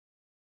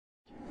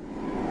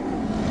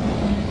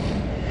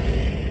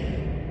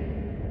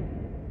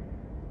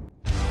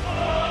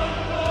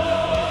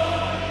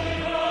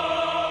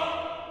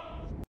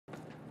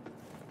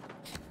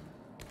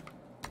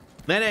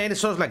Ναι, είναι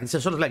Souls-like. It's a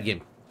Souls-like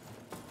game.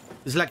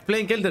 It's like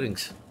playing Elden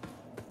Rings.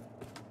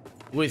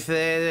 With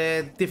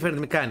different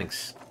mechanics.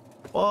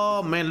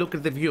 Oh man, look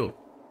at the view.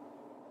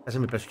 Ας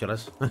μην πέσω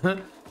κιόλας.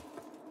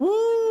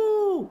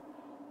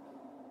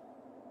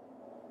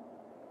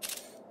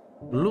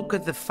 Look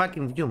at the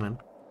fucking view, man.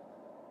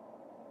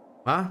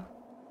 Huh?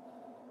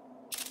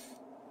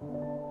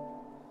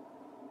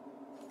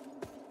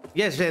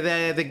 Yes,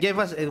 they gave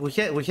us.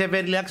 We have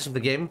early access of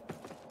the game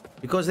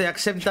because they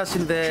accepted us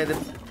in the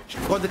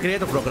content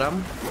creator program,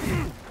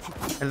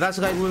 and that's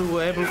why we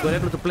were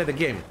able to play the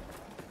game.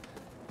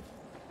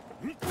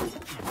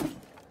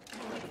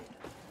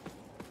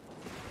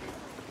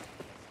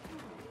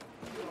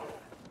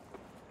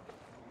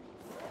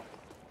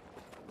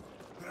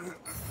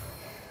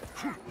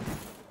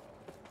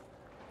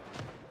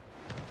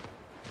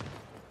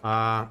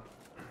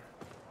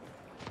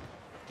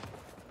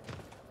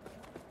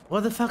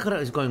 What the fuck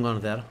is going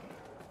on there?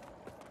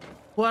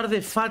 Who are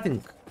they fighting?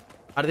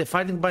 Are they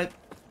fighting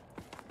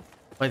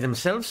by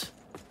themselves?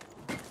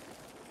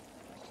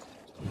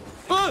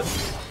 Oh!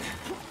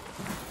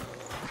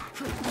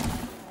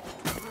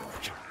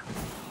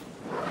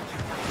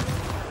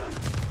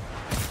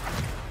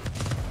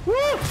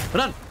 Woo!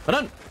 Run!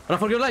 Run! Run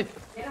for your life!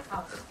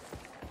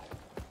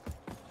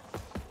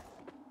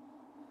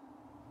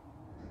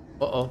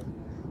 Uh-oh.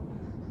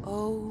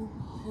 Oh,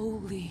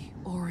 holy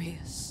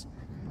Aureus.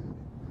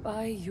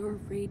 By your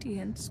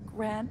radiance,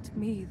 grant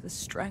me the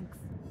strength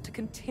to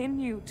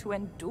continue to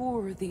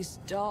endure these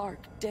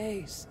dark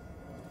days,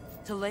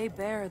 to lay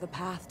bare the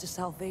path to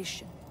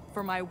salvation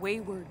for my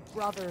wayward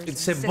brothers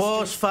It's and a sisters,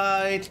 boss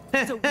fight.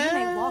 so we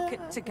may walk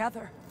it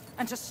together,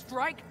 and to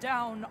strike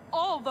down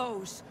all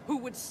those who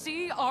would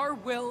see our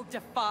will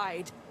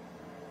defied.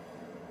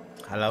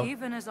 Hello.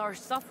 Even as our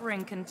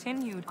suffering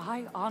continued, I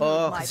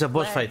honored my it's a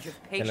boss fight. pledge of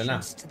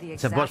patience to the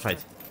It's a boss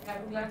fight.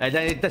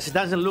 It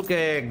doesn't look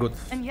good.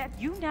 And yet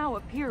you now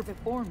appear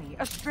before me,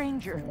 a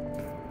stranger.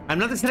 I'm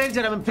not a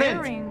stranger, I'm a friend.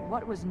 Bearing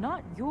what was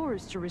not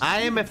yours to receive. I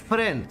am a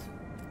friend.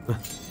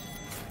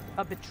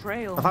 A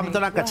betrayal Θα φάμε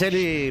τώρα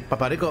κατσέλι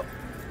παπαρίκο.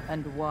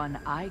 and one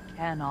I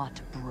cannot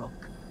brook.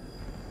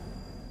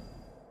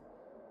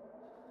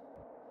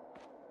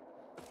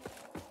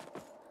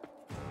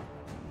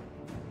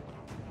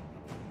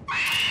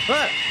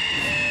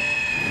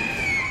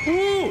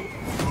 Ooh!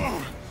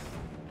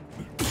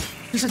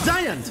 He's a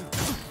giant!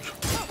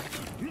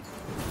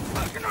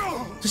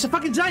 He's a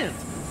fucking giant!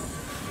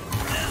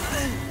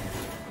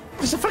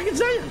 He's a fucking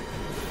giant!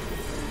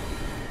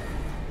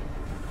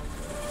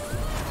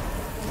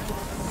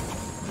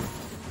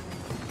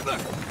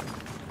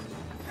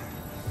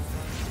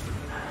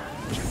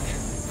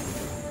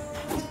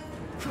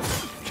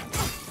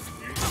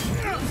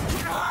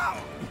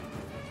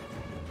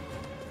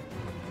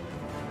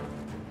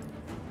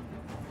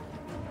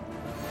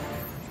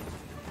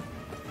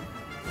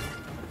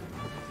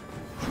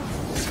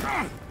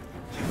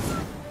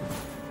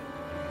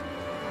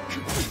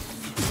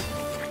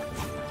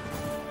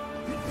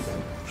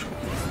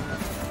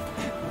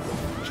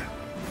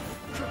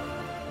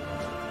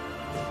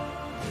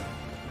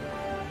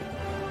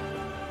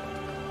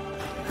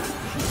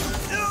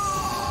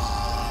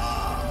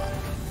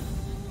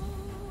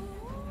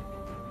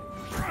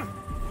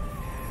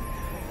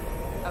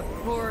 A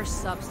poor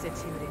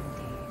substitute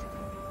indeed.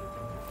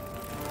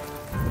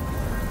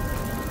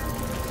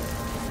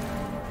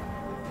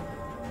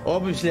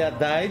 Obviously I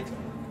died.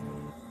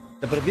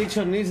 The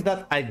prediction is that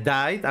I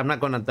died. I'm not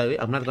gonna die.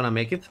 I'm not gonna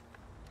make it.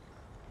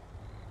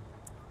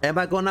 Am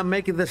I gonna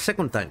make it the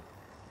second time?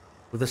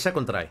 With the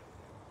second try?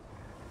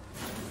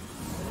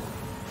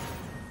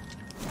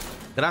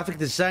 Graphic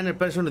designer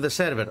person with the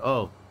server.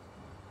 Oh.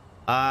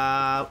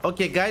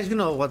 Okay guys, you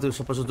know what we're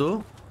supposed to do.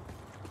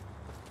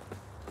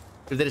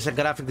 If there is a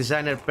graphic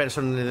designer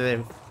person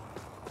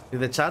in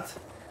the chat.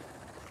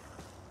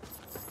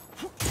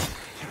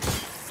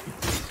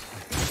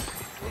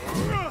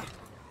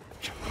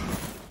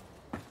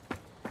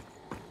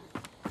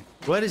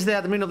 Where is the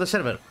admin of the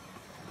server?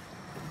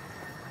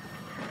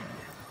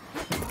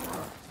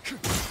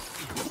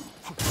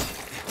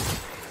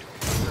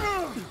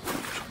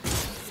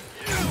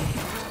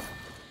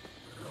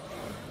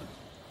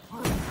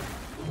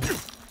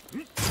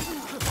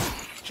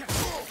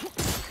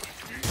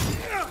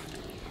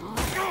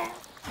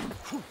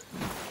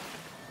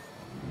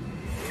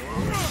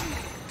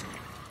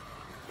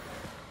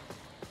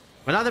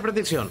 Another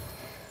prediction.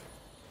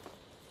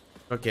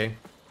 Okay.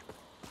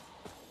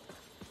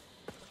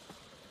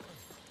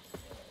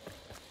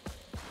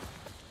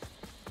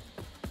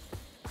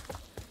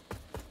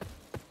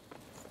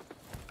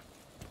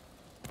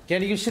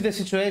 Can you see the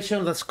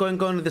situation that's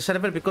going on in the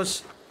server?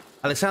 Because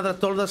Alexandra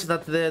told us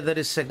that there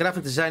is a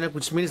graphic designer,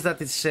 which means that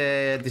it's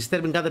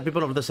disturbing other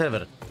people of the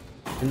server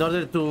in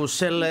order to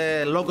sell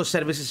logo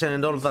services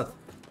and all of that.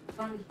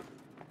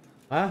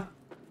 Huh?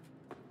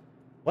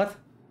 What?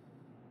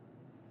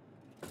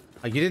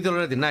 Oh, you did it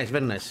already. Nice,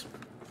 very nice.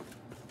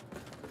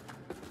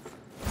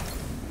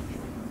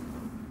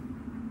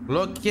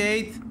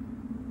 Locate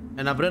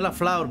an umbrella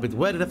flower bit.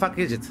 Where the fuck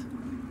is it?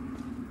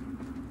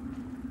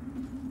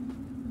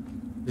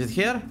 Is it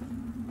here?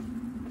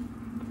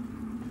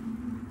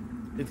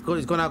 It's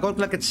gonna go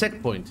like a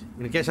checkpoint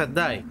in case I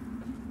die.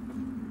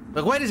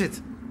 But where is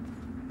it?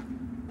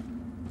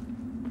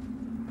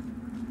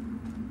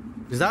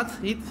 Is that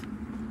it?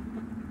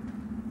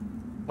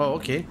 Oh,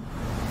 okay.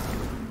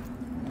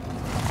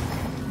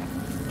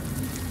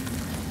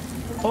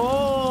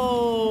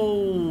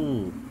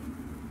 Oh!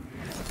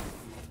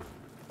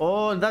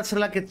 Oh, that's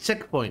like a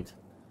checkpoint.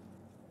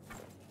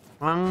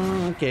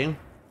 Okay.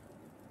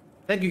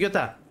 Thank you,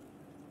 Pieta.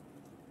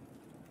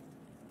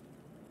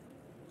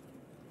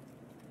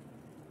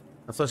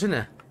 Αυτός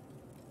είναι.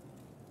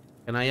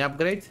 Can I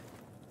upgrade?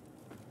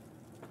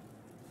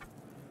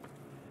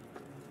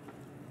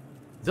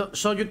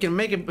 So you can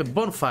make a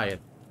bonfire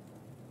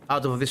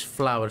out of these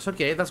flowers.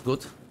 Okay, that's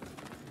good.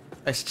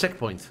 As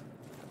checkpoint.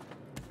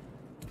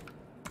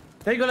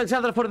 Thank you,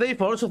 Alexandra, for the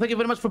info. Also, thank you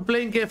very much for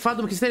playing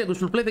Phantom Hysteria. We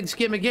should play this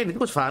game again. It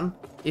was fun.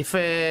 If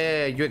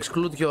you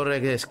exclude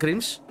your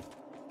screams.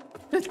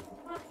 The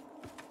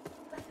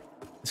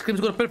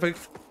screams got perfect.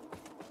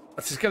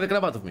 But she scared the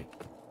crap out of me.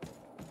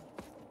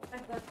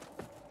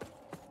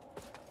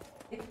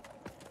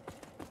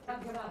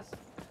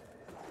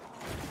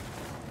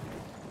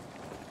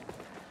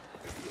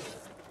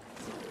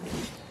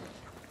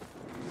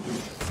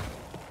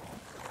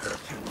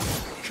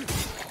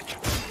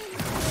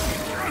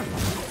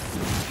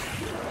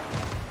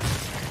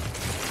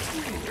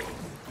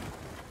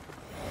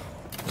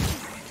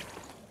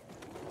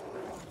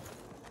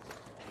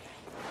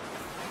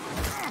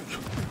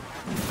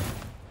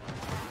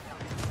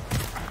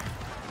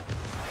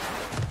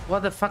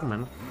 What the fuck,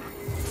 man?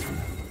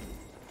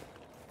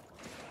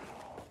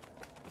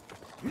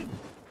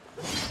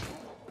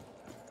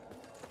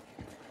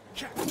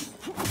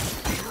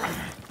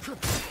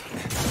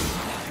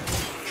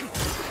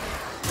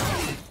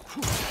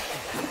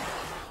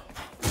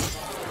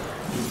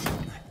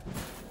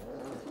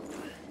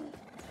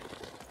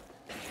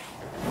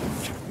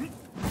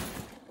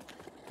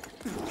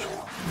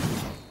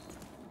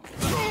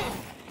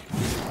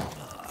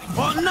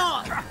 Oh no!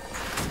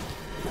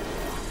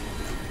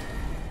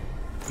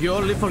 You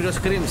all live for your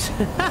screams.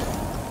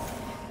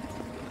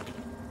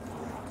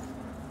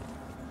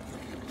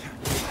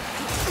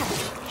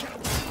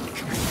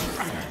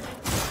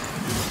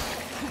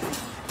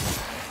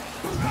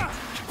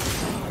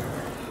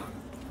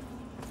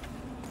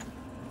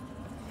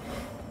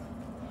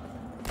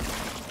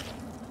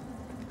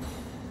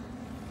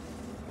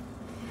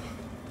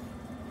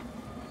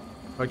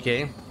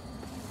 Okay.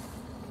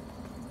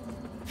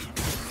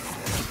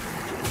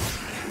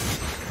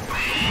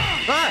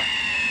 Ah!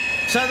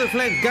 Shadow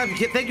Flame, God,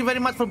 thank you very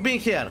much for being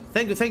here.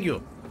 Thank you, thank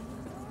you.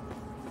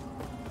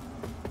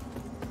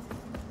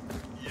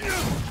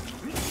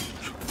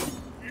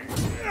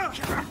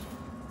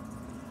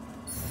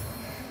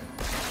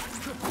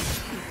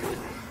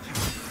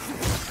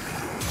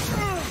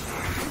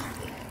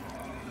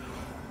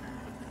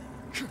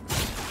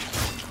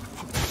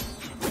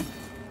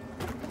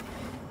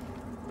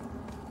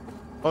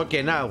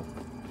 Okay, now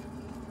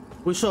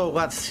we saw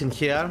what's in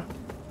here,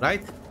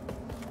 right?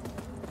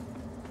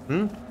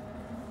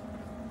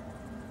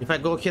 If I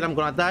go here, I'm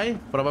gonna die,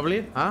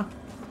 probably, huh?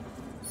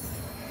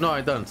 No,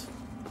 I don't.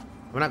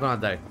 I'm not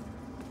gonna die.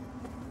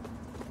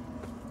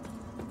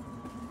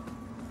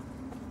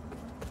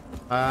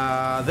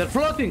 They're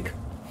floating!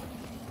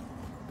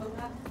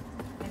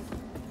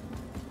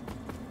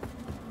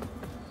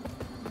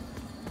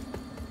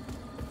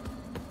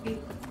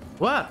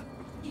 What?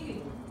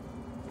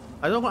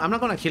 I'm not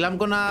gonna kill, I'm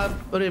gonna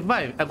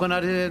revive. I'm gonna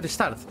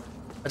restart.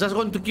 I just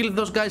want to kill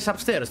those guys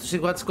upstairs to see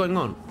what's going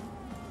on.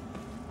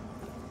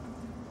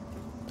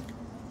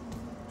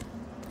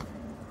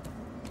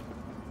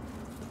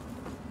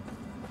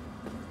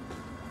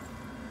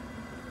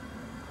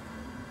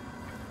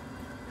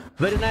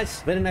 Very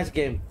nice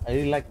game. I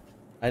really like it.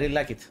 I really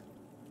like it.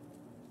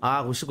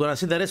 We're gonna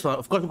see the rest one.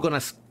 Of course we're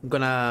gonna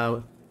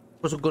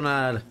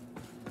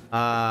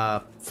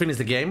finish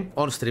the game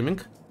on streaming.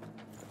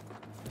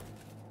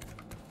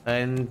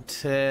 And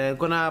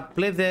gonna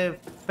play the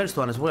first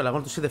one as well. I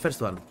want to see the first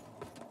one.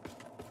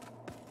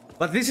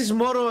 But this is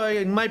more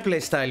in my play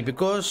style,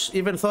 because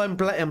even though I'm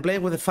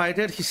playing with a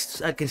fighter,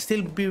 I can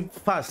still be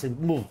fast and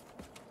move.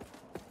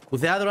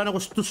 With the other one I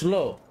was too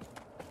slow.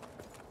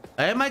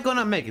 Am I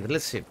gonna make it?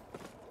 Let's see.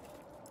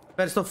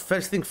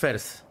 First thing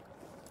first.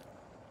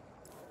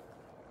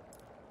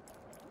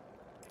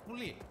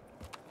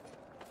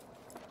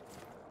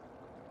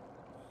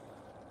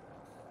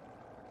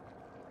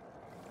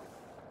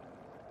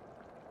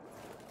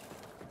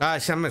 Α,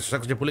 εσύ αμέσως,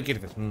 άκουσες για πουλί και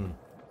ήρθες.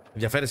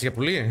 Ενδιαφέρεσαι για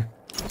πουλί,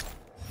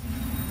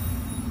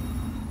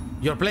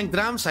 You're playing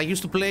drums? I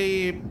used to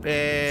play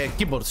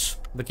keyboards.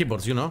 The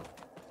keyboards, you know.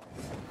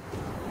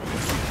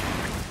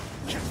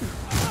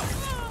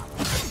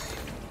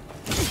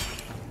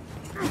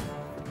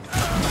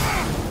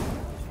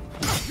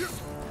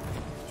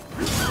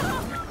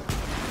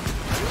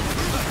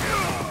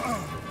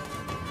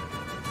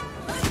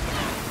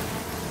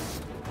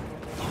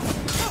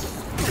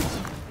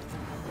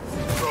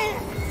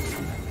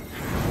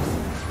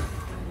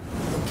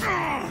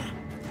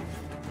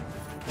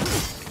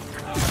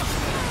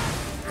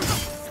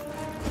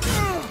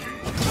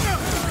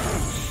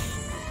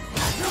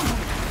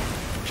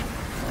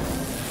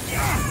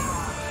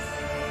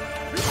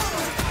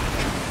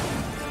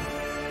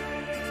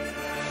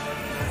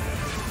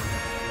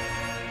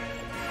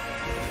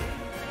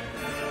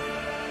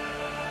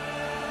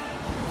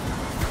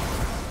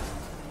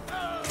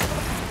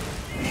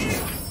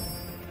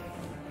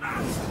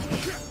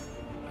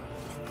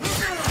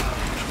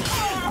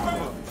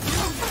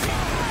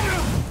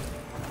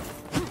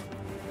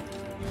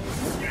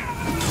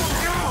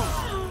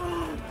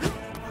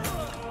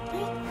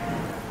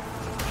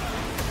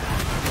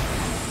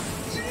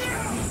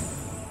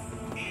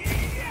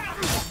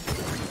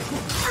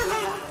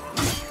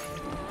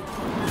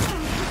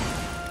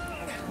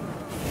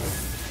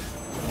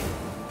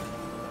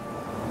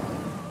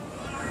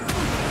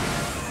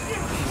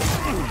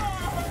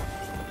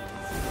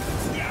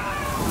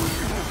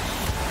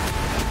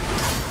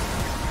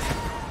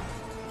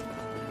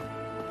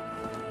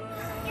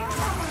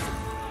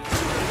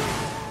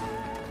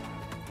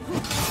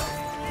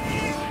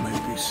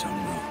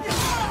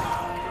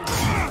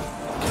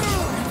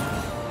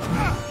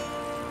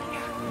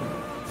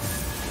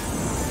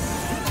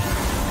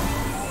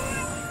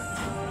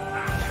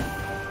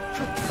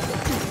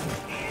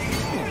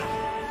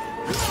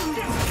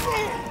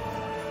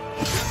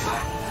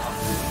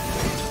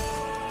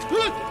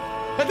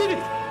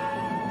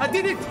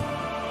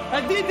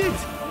 I did it!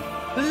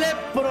 Le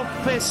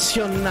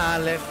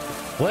professionale.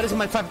 Where is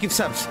my 5 gift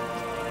subs?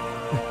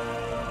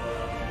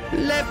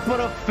 Le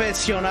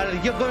professionale.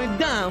 You're going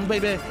down,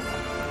 baby.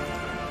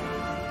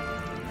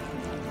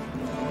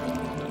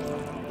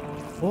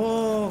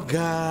 Oh,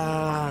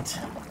 God.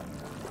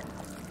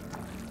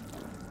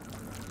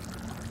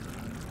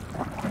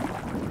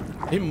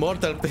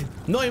 Immortal.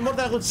 No,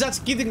 Immortal, I was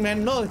just kidding,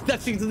 man. No, that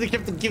thing didn't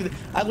have to give it.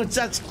 I was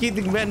just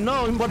kidding, man.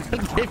 No, Immortal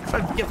gave.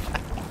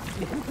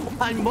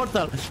 I'm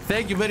Immortal.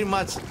 Thank you very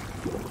much.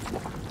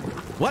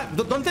 What?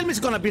 Don't tell me it's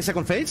gonna be a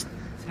second phase.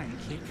 Thank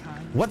you,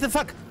 kind. What the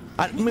fuck?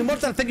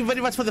 Immortal, thank you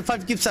very much for the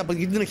 5 gifts up, but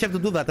you didn't have to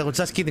do that. I was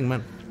just kidding,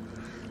 man.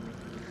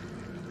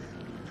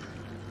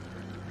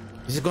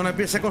 Is it gonna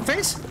be a second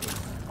phase?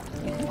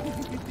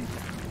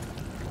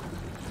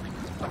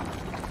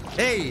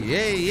 Hey!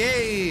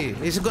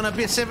 Is it gonna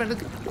be a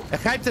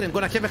hype train?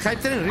 Gonna have a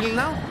hype train? Really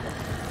now?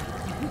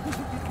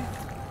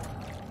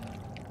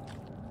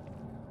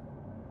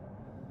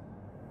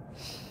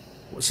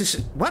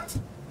 What?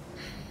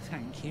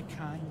 Thank you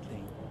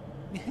kindly.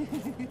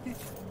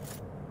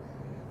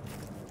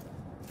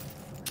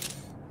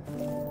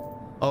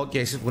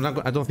 Okay, so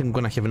I don't think we're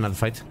gonna have another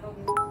fight.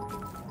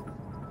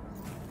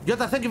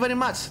 Yota, thank you very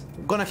much.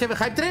 Gonna have a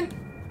hype train?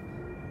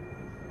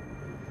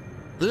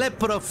 Le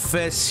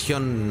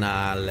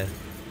professionale.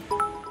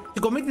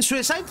 You committed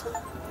suicide?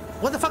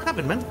 What the fuck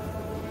happened, man?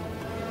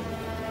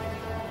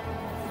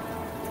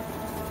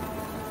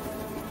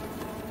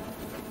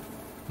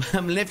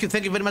 Nephew,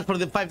 thank you very much for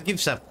the 5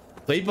 gifts up.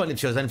 Το είπε ο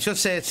Νηψιός, ο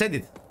Νηψιός said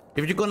it.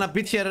 If you're gonna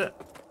beat here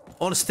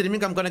on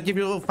streaming, I'm gonna give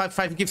you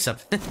 5 gifts up.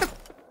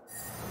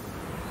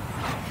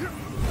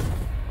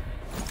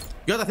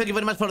 Yota, thank you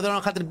very much for the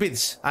 100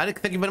 bits. Arik,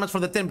 thank you very much for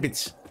the 10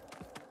 bits.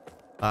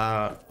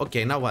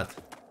 Okay, now what?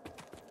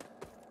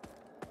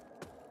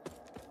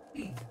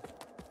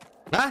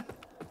 Huh?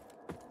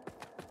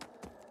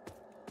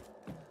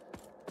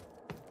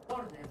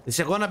 It's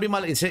gonna be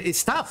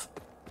it's tough.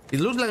 It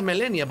looks like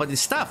Millennia, but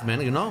it's tough,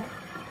 man, you know?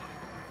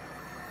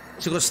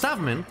 She was tough,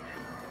 man.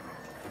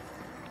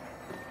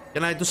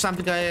 Can I do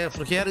something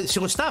from here? She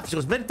was tough. She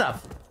was very tough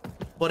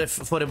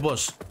for a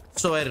boss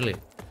so early.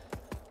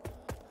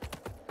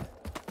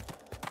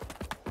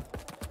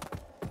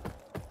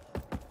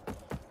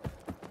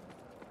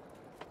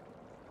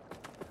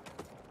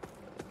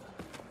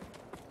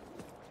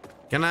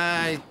 Can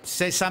I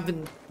say something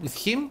with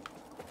him?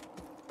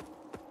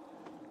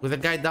 With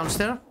the guy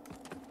downstairs?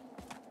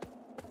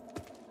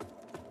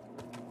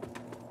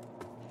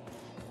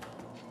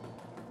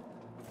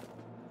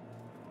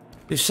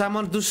 If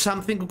someone does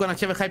something, we're gonna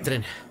have a hype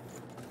train.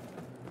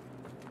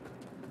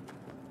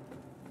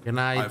 Can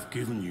I've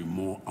given you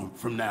more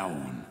from now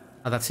on.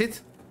 Ah, that's it?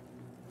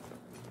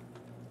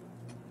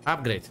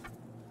 Upgrade.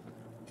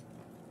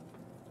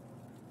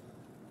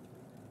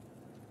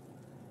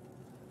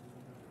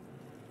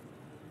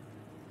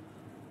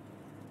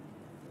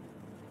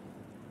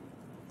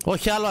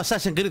 Όχι άλλο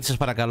Assassin's Creed, σας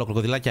παρακαλώ,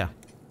 κροκοδιλάκια.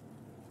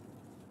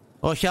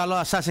 Όχι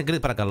άλλο Assassin's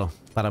Creed, παρακαλώ.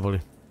 Πάρα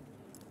πολύ.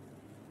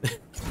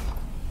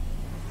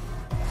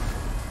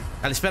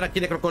 Καλησπέρα,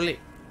 κύριε Κροκολί.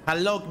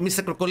 Hello,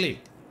 Mr.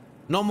 Κροκολί.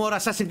 No more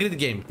Assassin's Creed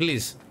game,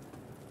 please.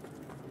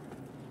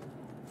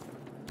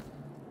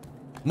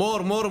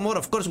 More.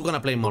 Of course we're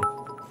gonna play more.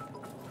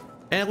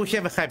 And we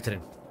have a hype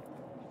train.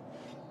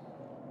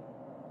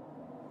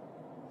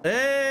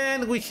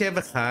 And we have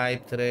a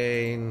hype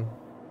train.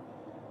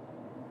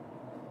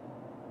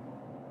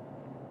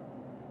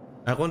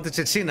 I want to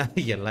Τσετσίνα.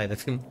 Γελάει, ρε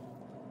φίλε μου.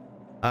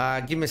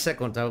 Give me a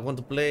second. I want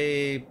to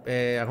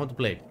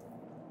play.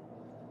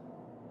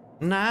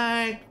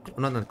 Night.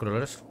 Not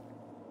Nightcrawlers.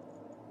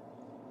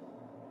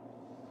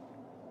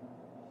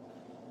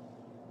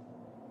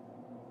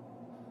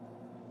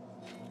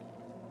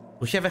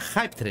 We have a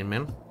hype train,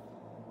 man.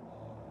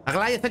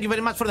 Aglaya, thank you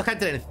very much for the hype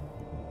train.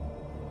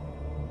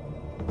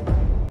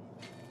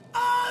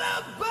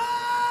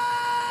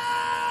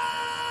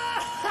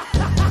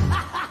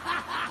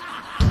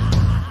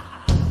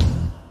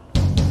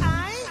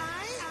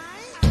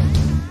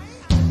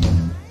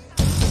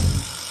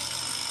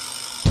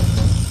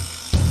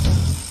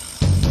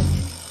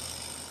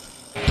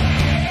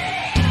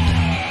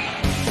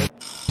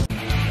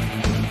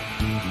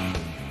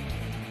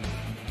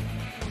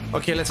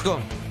 Okay, let's go.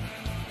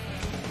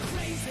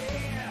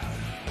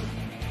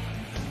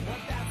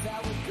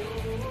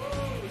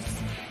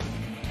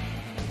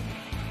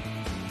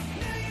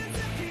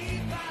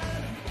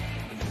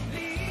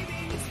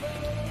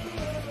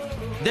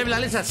 Devil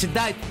Alisa, she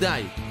died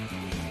tonight.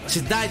 She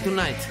died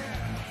tonight.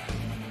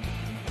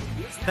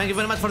 Thank you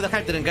very much for the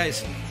hype train, guys.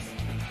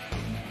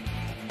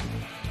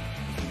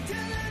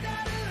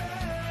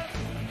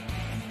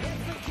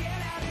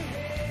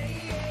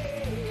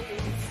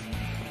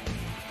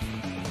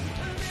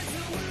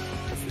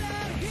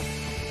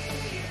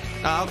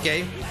 Ah, okay.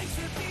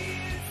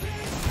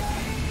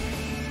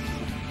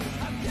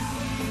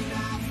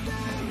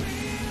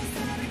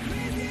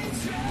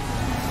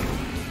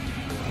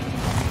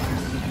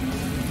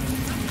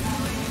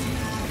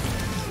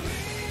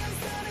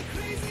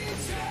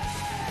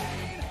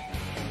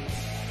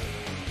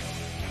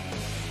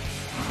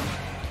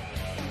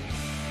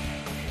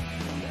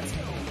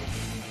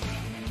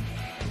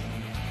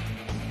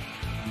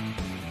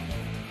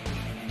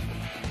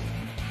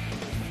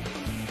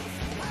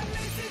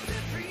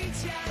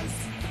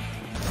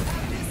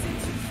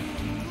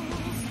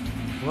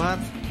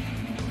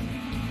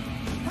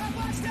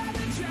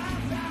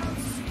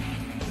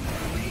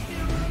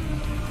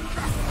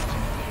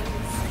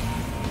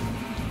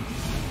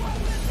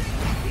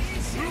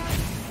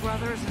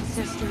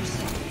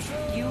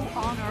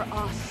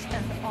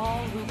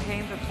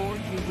 before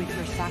you with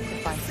your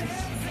sacrifices.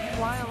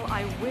 While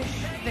I wish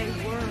they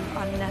were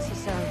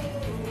unnecessary,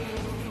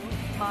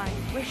 my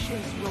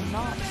wishes will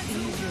not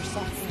ease your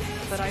suffering,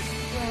 but I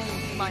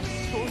pray my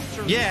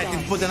sorcerer. Yeah, I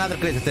did put another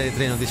credit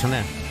train audition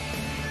there.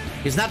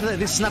 It's not,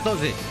 this is not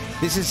Ozzy.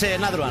 This is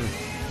another one.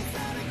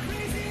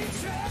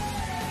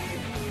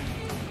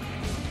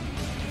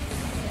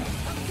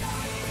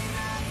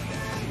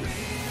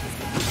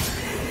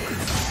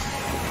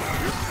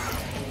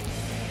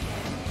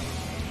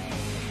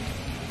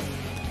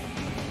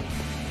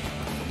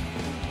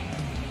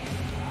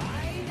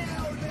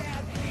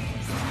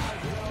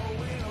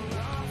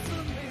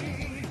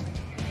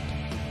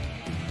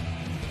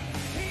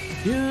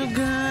 You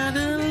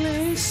gotta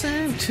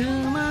listen to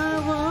my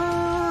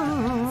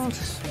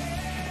voice.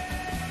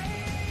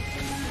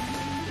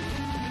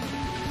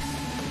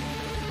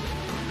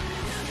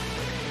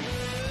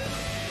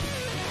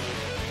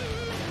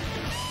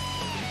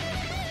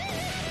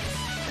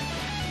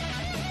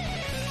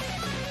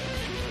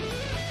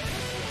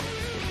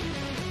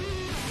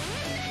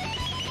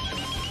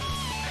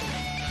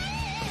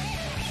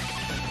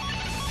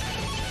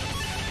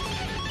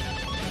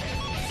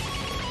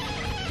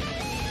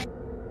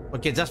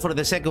 Okay, just for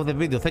the sake of the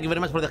video, thank you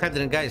very much for the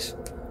hydrant, guys.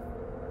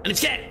 And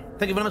it's here!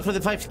 Thank you very much for the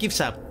 5 gift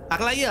sub.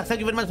 Aglaia, thank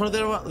you very much for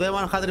the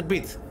 100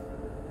 bits.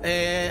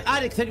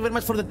 Arik, thank you very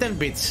much for the 10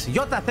 bits.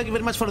 Yota, thank you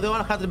very much for the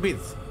 100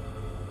 bits.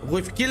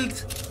 We've killed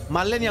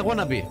Malenia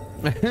Wannabe.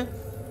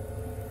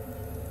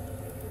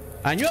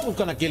 I knew I was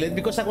gonna kill it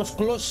because I was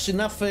close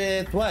enough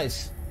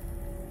twice.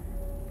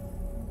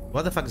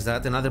 What the fuck is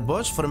that? Another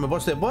boss? From a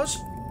boss to a boss?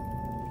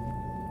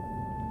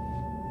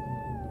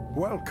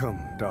 Welcome,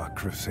 Dark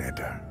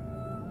Crusader.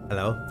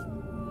 Hello.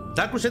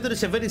 Dark Crusader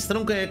is a very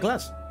strong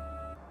class.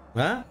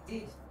 Huh?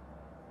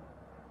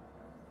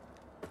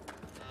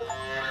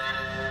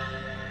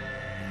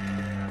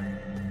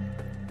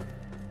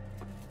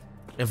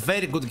 A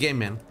very good game,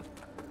 man.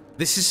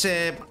 This is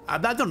I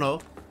don't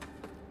know.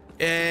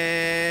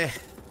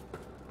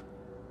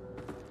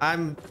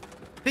 I'm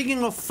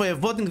thinking of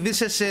voting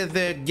this as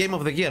the game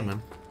of the year, man.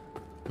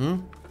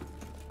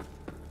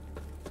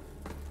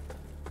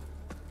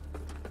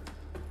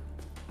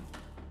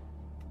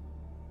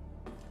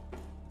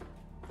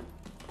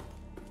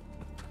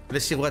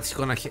 Let's see what it's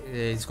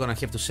gonna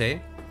have to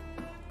say.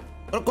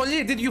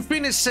 Rocoli, did you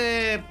finish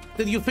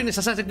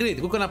Assassin's Creed?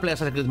 We're gonna play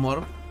Assassin's Creed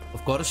more,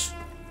 of course.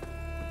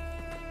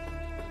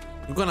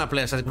 We're gonna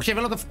play Assassin's Creed. We have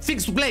a lot of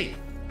things to play.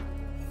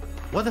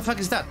 What the fuck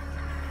is that?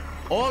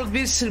 All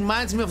this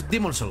reminds me of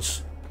Demon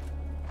Souls.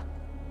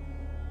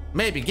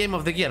 Maybe Game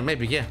of the Year,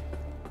 maybe, yeah.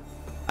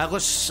 I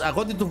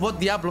wanted to vote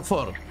Diablo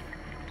 4.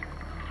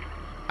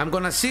 I'm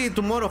gonna see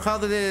tomorrow how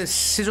the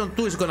season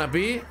 2 is gonna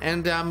be,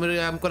 and I'm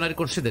gonna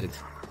reconsider it.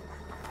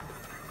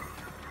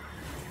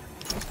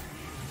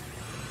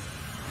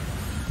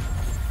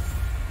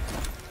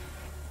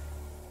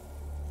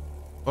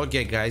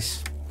 Okay,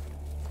 guys.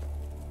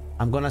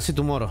 I'm gonna see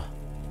tomorrow.